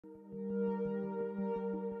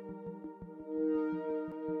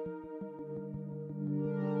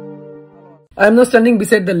I am now standing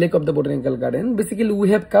beside the lake of the botanical garden. Basically, we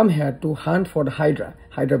have come here to hunt for the Hydra.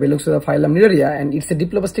 Hydra belongs to the phylum Cnidaria and it's a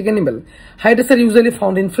diplobastic animal. Hydras are usually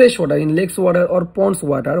found in fresh water, in lakes water or ponds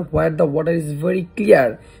water, where the water is very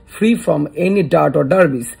clear, free from any dirt or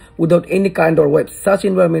debris, without any kind or webs. Such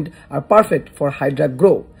environment are perfect for Hydra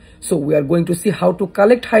grow. So we are going to see how to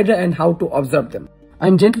collect Hydra and how to observe them. I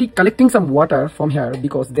am gently collecting some water from here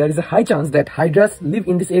because there is a high chance that Hydras live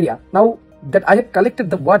in this area. Now that I have collected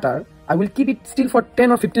the water, I will keep it still for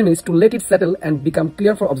 10 or 15 minutes to let it settle and become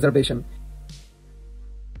clear for observation.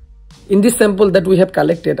 In this sample that we have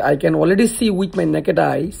collected, I can already see with my naked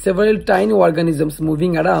eye several tiny organisms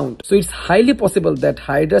moving around. So it's highly possible that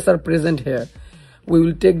Hydras are present here. We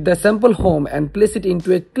will take the sample home and place it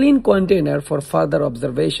into a clean container for further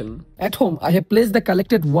observation. At home, I have placed the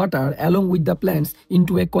collected water along with the plants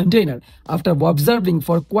into a container. After observing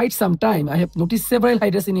for quite some time, I have noticed several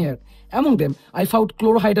Hydras in here. Among them, I found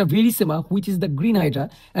Chlorohydra verissima, which is the green Hydra,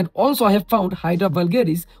 and also I have found Hydra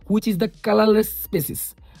vulgaris, which is the colorless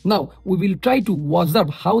species. Now, we will try to observe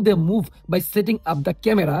how they move by setting up the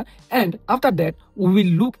camera, and after that, we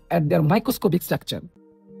will look at their microscopic structure.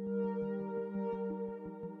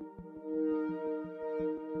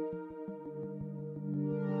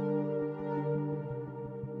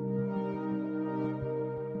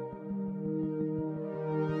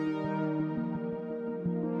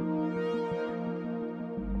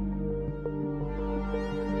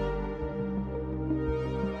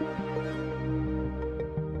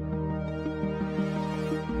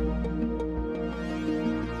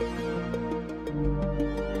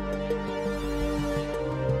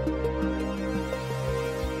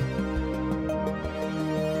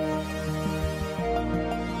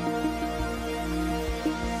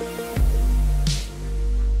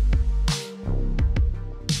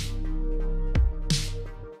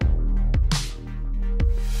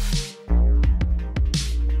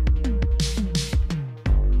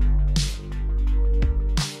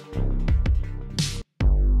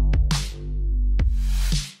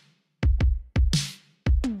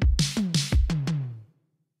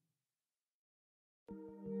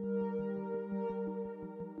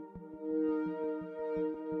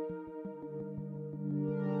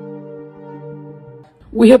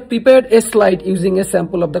 We have prepared a slide using a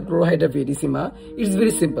sample of the Chlorohydra verissima. It's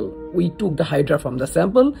very simple. We took the Hydra from the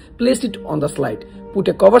sample, placed it on the slide, put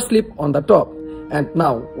a cover slip on the top, and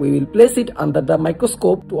now we will place it under the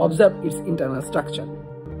microscope to observe its internal structure.